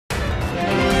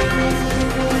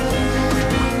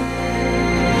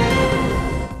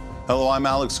Hello, I'm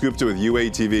Alex Gupta with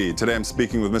UATV. Today I'm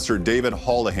speaking with Mr. David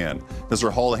Holahan.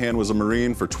 Mr. Holahan was a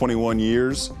Marine for 21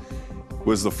 years,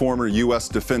 was the former U.S.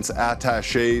 Defense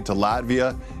Attache to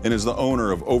Latvia, and is the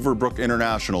owner of Overbrook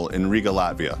International in Riga,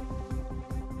 Latvia.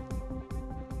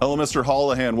 Hello, Mr.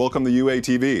 Holahan. Welcome to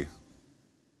UATV.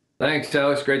 Thanks,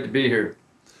 Alex. Great to be here.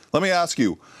 Let me ask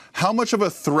you, how much of a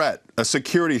threat, a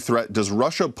security threat, does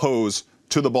Russia pose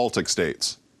to the Baltic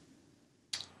States?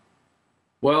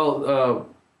 Well,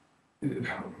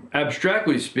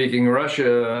 abstractly speaking,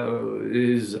 Russia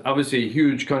is obviously a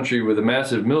huge country with a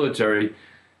massive military,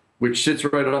 which sits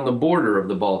right on the border of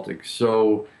the Baltics.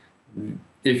 So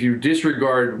if you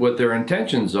disregard what their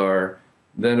intentions are,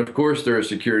 then of course they're a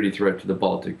security threat to the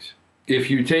Baltics.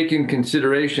 If you take in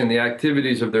consideration the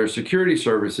activities of their security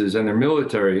services and their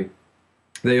military,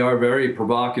 they are very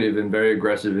provocative and very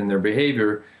aggressive in their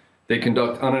behavior. They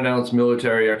conduct unannounced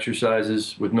military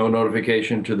exercises with no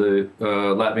notification to the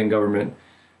Latvian government,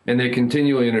 and they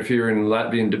continually interfere in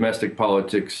Latvian domestic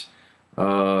politics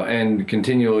and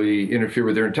continually interfere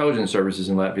with their intelligence services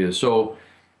in Latvia. So,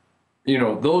 you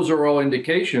know, those are all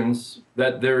indications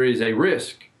that there is a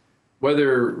risk.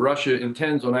 Whether Russia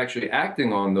intends on actually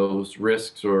acting on those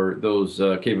risks or those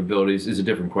capabilities is a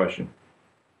different question.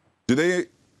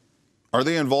 Are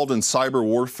they involved in cyber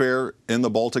warfare in the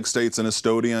Baltic States, in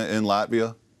Estonia, in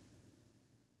Latvia?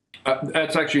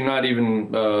 That's actually not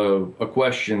even a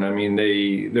question. I mean,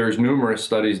 there's numerous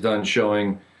studies done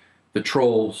showing the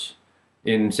trolls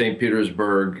in St.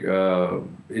 Petersburg.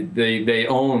 They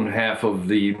own half of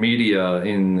the media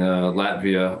in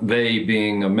Latvia. They,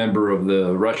 being a member of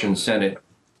the Russian Senate,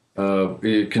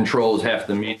 it controls half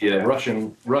the media,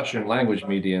 Russian language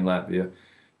media in Latvia.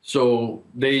 So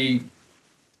they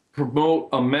promote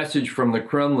a message from the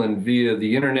Kremlin via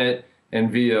the internet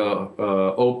and via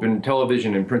open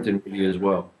television and printed media as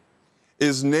well.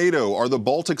 Are the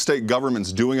Baltic state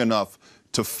governments doing enough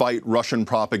to fight Russian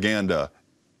propaganda?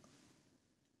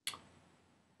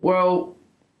 Well,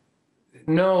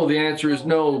 no, the answer is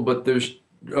no, but there's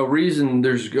a reason,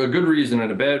 there's a good reason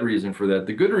and a bad reason for that.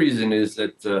 The good reason is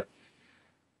that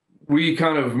we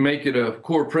kind of make it a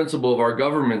core principle of our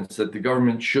governments that the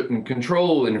government shouldn't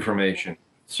control information.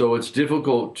 So it's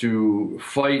difficult to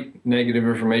fight negative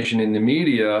information in the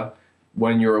media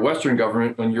when you're a Western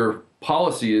government, when your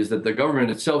policy is that the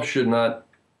government itself should not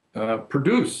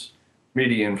produce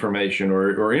media information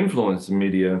or influence the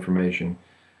media information.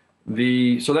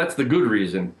 So that's the good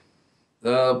reason.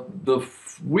 The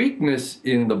weakness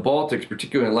in the Baltics,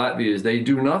 particularly in Latvia, is they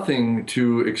do nothing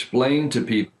to explain to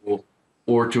people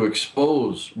or to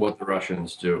expose what the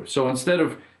Russians do. So instead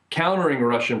of countering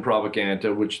Russian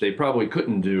propaganda, which they probably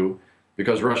couldn't do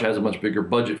because Russia has a much bigger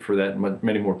budget for that and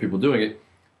many more people doing it,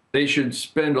 they should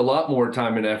spend a lot more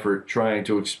time and effort trying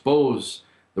to expose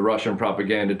the Russian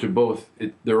propaganda to both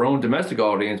their own domestic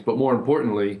audience, but more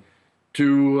importantly,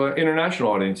 to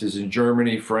international audiences in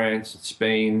Germany, France,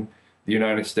 Spain, the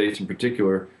United States in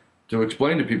particular, to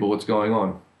explain to people what's going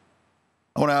on.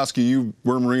 I want to ask you, you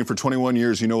were a Marine for 21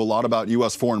 years, you know a lot about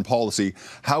U.S. foreign policy.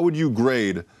 How would you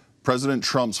grade President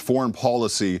Trump's foreign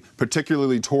policy,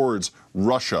 particularly towards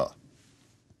Russia?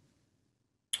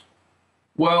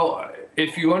 Well,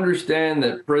 if you understand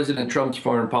that President Trump's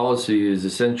foreign policy is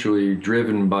essentially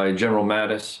driven by General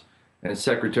Mattis and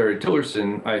Secretary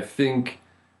Tillerson, I think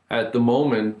at the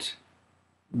moment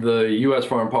the U.S.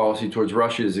 foreign policy towards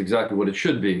Russia is exactly what it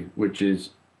should be, which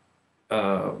is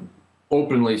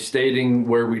openly stating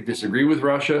where we disagree with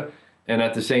Russia and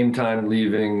at the same time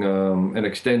leaving an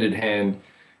extended hand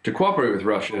to cooperate with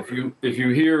Russia. If you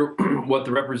hear what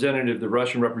the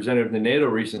Russian representative in the NATO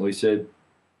recently said,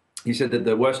 he said that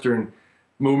the Western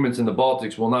movements in the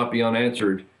Baltics will not be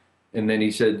unanswered. And then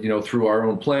he said, you know, through our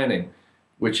own planning,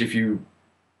 which if you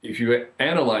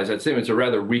analyze that statement, it's a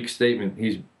rather weak statement.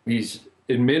 He's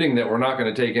admitting that we're not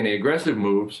going to take any aggressive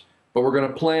moves, but we're going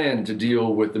to plan to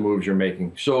deal with the moves you're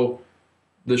making. So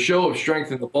the show of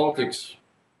strength in the Baltics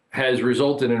has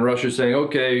resulted in Russia saying,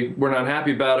 okay, we're not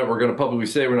happy about it. We're going to publicly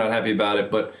say we're not happy about it,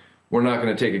 but we're not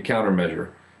going to take a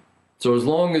countermeasure. So as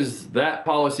long as that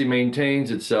policy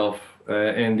maintains itself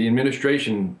and the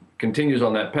administration continues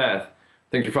on that path,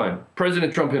 things are fine.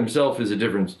 President Trump himself is a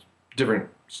different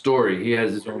story. He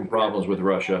has his own problems with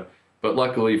Russia, but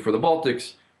luckily for the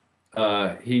Baltics,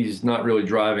 he's not really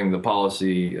driving the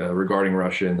policy regarding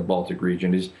Russia in the Baltic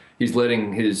region. He's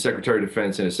letting his Secretary of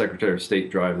Defense and his Secretary of State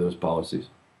drive those policies.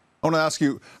 I want to ask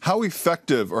you, how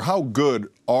effective or how good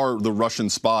are the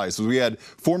Russian spies? We had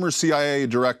former CIA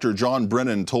Director John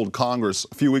Brennan told Congress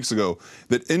a few weeks ago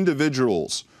that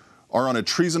individuals are on a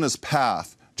treasonous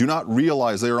path do not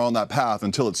realize they are on that path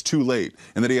until it's too late,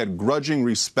 and that he had grudging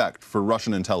respect for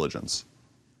Russian intelligence.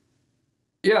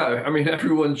 Yeah, I mean,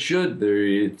 everyone should.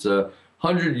 It's a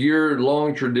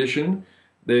 100-year-long tradition.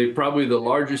 Probably the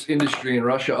largest industry in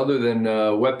Russia, other than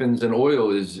weapons and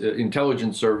oil, is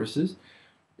intelligence services.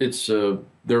 It's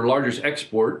their largest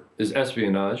export is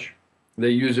espionage. They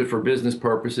use it for business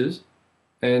purposes.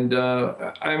 And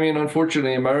I mean,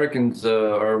 unfortunately, Americans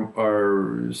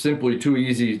are simply too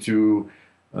easy to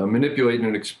manipulate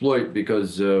and exploit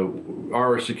because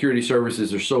our security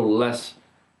services are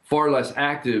far less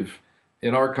active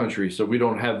in our country. So we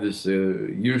don't have this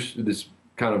this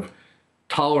kind of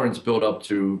tolerance built up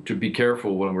to be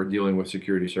careful when we're dealing with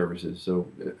security services. So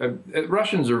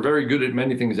Russians are very good at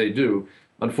many things they do.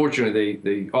 Unfortunately,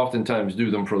 they oftentimes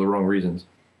do them for the wrong reasons.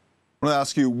 I want to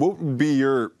ask you, what would be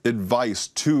your advice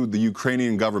to the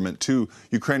Ukrainian government, to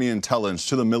Ukrainian intelligence,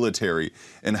 to the military,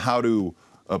 and how to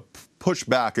push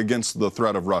back against the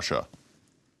threat of Russia?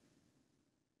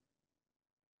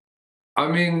 I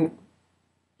mean,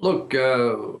 look,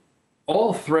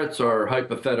 all threats are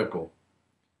hypothetical.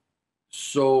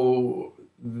 So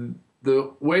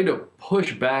the way to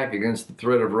push back against the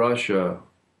threat of Russia,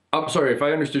 I'm sorry, if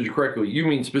I understood you correctly, you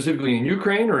mean specifically in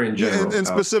Ukraine or in general? And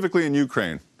specifically in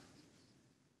Ukraine.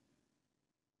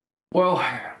 Well,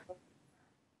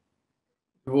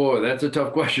 boy, that's a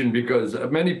tough question because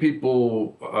many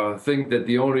people think that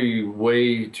the only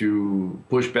way to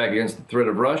push back against the threat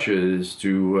of Russia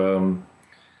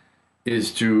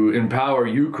is to empower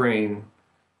Ukraine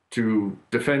to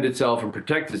defend itself and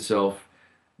protect itself.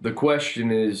 The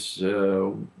question is,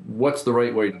 what's the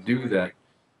right way to do that?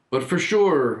 But for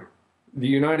sure, the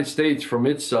United States, from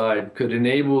its side, could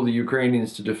enable the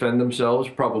Ukrainians to defend themselves.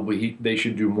 Probably they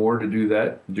should do more to do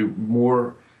that, do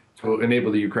more to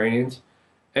enable the Ukrainians.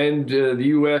 And the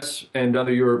U.S. and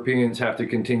other Europeans have to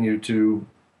continue to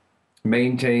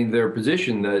maintain their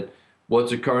position that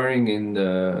what's occurring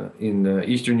in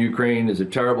eastern Ukraine is a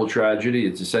terrible tragedy.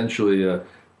 It's essentially a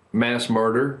mass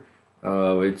murder.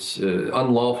 It's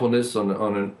unlawfulness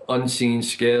on an unseen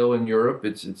scale in Europe.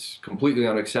 It's completely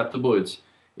unacceptable.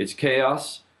 It's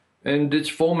chaos, and it's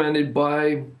fomented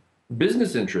by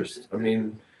business interests. I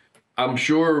mean, I'm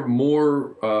sure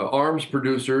more arms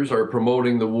producers are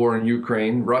promoting the war in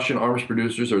Ukraine. Russian arms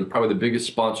producers are probably the biggest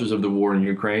sponsors of the war in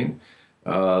Ukraine.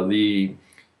 The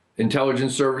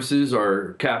intelligence services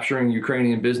are capturing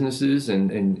Ukrainian businesses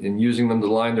and using them to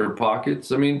line their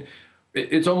pockets. I mean,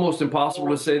 it's almost impossible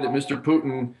to say that Mr.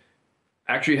 Putin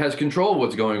actually has control of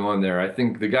what's going on there. I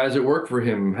think the guys that work for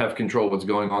him have control of what's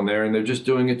going on there, and they're just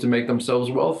doing it to make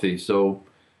themselves wealthy. So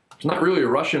it's not really a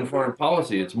Russian foreign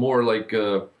policy. It's more like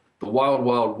the wild,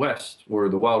 wild west or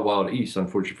the wild, wild east,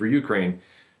 unfortunately, for Ukraine.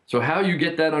 So how you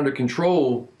get that under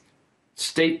control,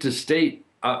 state to state,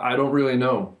 I don't really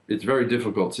know. It's a very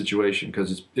difficult situation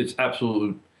because it's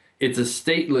a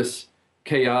stateless,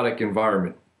 chaotic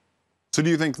environment. So do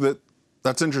you think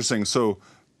that's interesting? So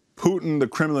Putin, the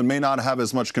Kremlin, may not have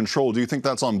as much control. Do you think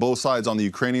that's on both sides, on the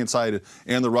Ukrainian side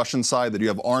and the Russian side, that you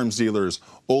have arms dealers,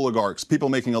 oligarchs, people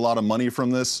making a lot of money from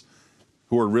this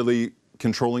who are really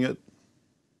controlling it?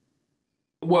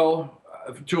 Well,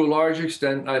 to a large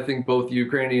extent, I think both the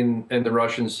Ukrainian and the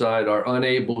Russian side are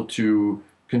unable to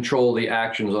control the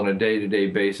actions on a day-to-day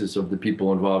basis of the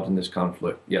people involved in this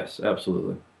conflict. Yes,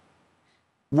 absolutely.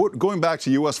 Going back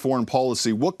to U.S. foreign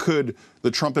policy, what could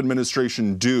the Trump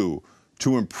administration do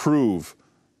to improve,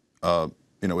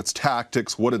 its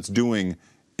tactics, what it's doing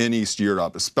in East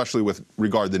Europe, especially with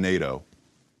regard to NATO?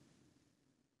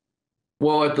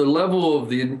 Well, at the level of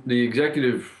the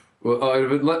executive,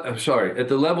 at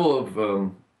the level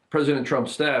of President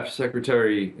Trump's staff,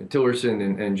 Secretary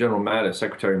Tillerson and General Mattis,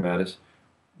 Secretary Mattis,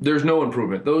 there's no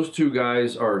improvement. Those two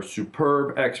guys are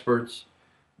superb experts.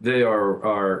 They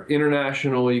are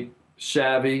internationally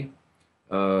savvy.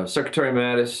 Secretary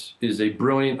Mattis is a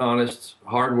brilliant, honest,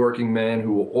 hardworking man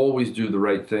who will always do the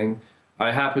right thing.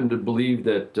 I happen to believe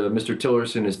that Mr.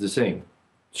 Tillerson is the same.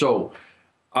 So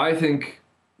I think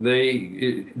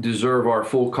they deserve our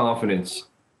full confidence.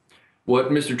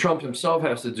 What Mr. Trump himself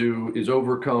has to do is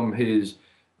overcome his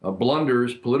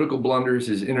blunders, political blunders,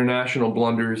 his international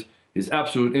blunders, his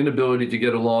absolute inability to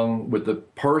get along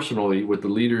personally with the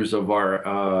leaders of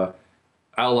our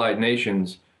allied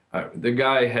nations. The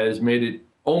guy has made it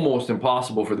almost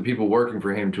impossible for the people working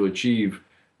for him to achieve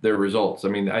their results. I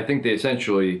mean, I think they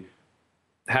essentially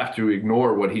have to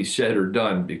ignore what he said or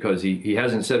done because he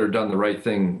hasn't said or done the right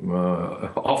thing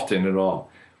often at all.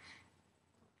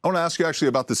 I want to ask you actually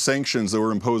about the sanctions that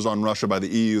were imposed on Russia by the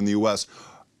EU and the U.S.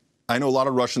 I know a lot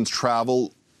of Russians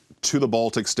travel to the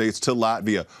Baltic states, to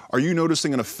Latvia. Are you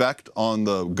noticing an effect on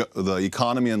the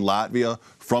economy in Latvia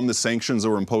from the sanctions that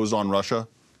were imposed on Russia?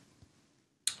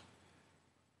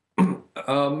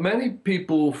 Many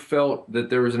people felt that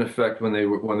there was an effect when they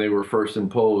were first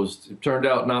imposed. It turned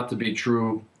out not to be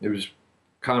true. It was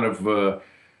kind of the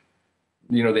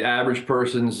average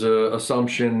person's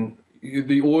assumption.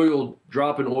 The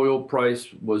drop in oil price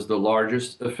was the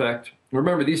largest effect.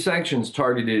 Remember, these sanctions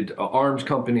targeted arms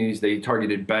companies. They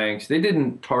targeted banks. They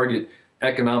didn't target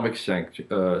economic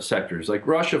sectors. Like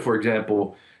Russia, for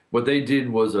example, what they did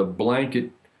was a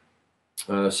blanket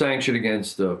sanction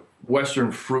against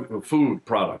Western food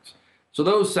products. So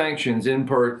those sanctions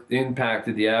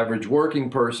impacted the average working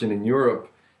person in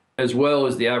Europe as well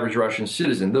as the average Russian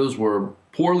citizen. Those were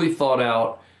poorly thought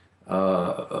out,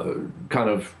 kind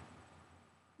of,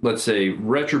 let's say,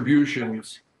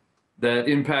 retributions that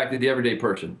impacted the everyday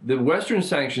person. The Western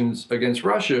sanctions against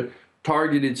Russia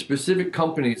targeted specific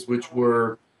companies which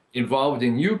were involved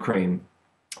in Ukraine.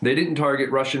 They didn't target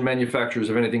Russian manufacturers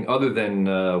of anything other than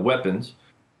weapons,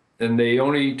 and they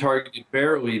only targeted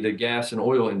barely the gas and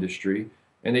oil industry,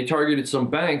 and they targeted some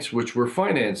banks which were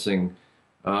financing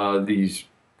these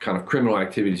kind of criminal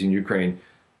activities in Ukraine.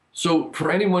 So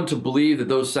for anyone to believe that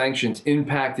those sanctions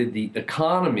impacted the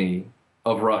economy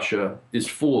of Russia is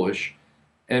foolish.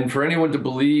 And for anyone to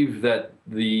believe that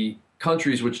the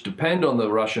countries which depend on the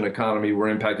Russian economy were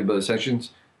impacted by the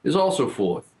sanctions is also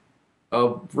foolish.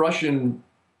 Russian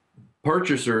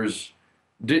purchasers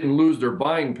didn't lose their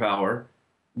buying power.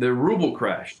 Their ruble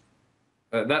crashed.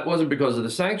 That wasn't because of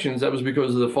the sanctions. That was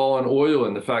because of the fall in oil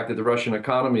and the fact that the Russian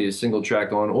economy is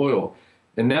single-tracked on oil.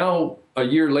 And now, a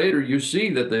year later, you see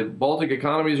that the Baltic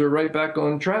economies are right back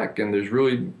on track, and there's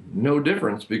really no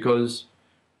difference because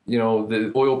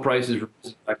the oil prices are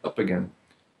back up again.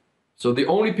 So the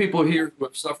only people here who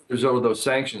have suffered as a result of those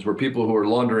sanctions were people who are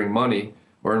laundering money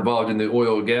or involved in the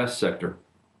oil and gas sector.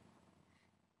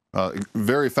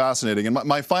 Very fascinating. And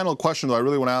my final question, though, I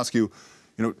really want to ask you,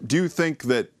 do you think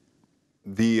that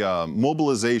the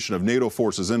mobilization of NATO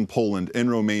forces in Poland, in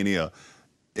Romania,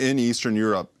 in Eastern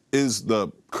Europe is the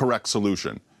correct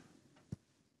solution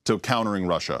to countering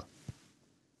Russia?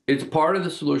 It's part of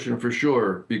the solution for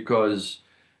sure, because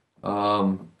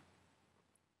I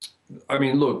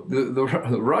mean, look, the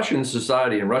Russian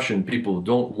society and Russian people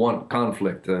don't want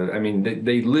conflict. I mean,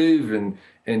 they live and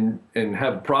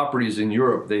have properties in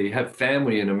Europe. They have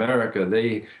family in America.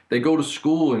 They go to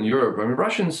school in Europe. I mean,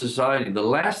 Russian society, the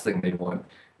last thing they want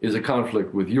is a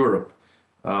conflict with Europe,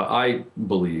 I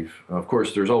believe. Of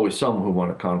course, there's always some who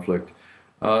want a conflict.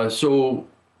 So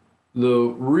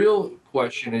the real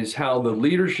question is how the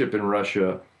leadership in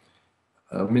Russia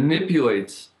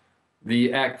manipulates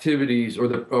the activities,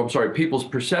 or people's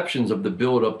perceptions of the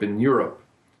buildup in Europe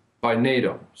by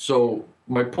NATO. So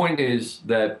my point is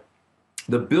that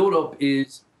the buildup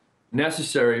is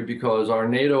necessary because our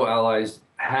NATO allies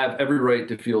have every right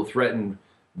to feel threatened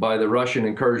by the Russian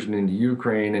incursion into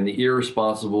Ukraine and the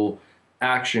irresponsible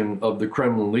action of the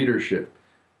Kremlin leadership.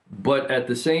 But at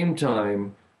the same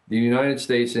time, the United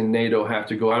States and NATO have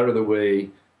to go out of the way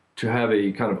to have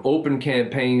a kind of open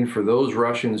campaign for those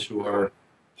Russians who are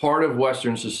part of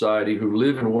Western society, who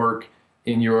live and work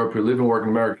in Europe, who live and work in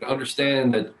America, to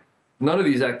understand that none of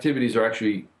these activities are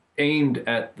actually aimed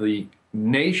at the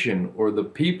nation or the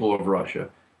people of Russia.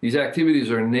 These activities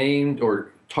are named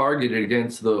or targeted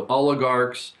against the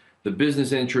oligarchs, the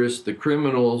business interests, the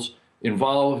criminals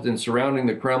involved in surrounding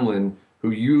the Kremlin, who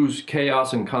use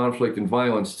chaos and conflict and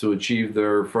violence to achieve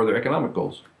their further economic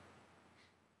goals.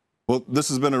 Well, this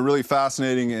has been a really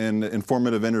fascinating and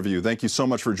informative interview. Thank you so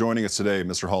much for joining us today,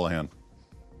 Mr. Holahan.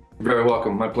 You're very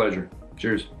welcome. My pleasure.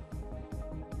 Cheers.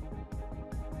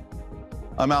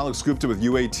 I'm Alex Gupta with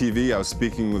UATV. I was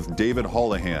speaking with David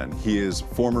Holahan. He is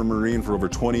former Marine for over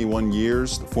 21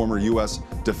 years, the former U.S.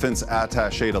 Defense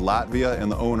Attache to Latvia, and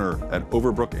the owner at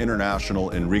Overbrook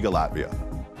International in Riga, Latvia.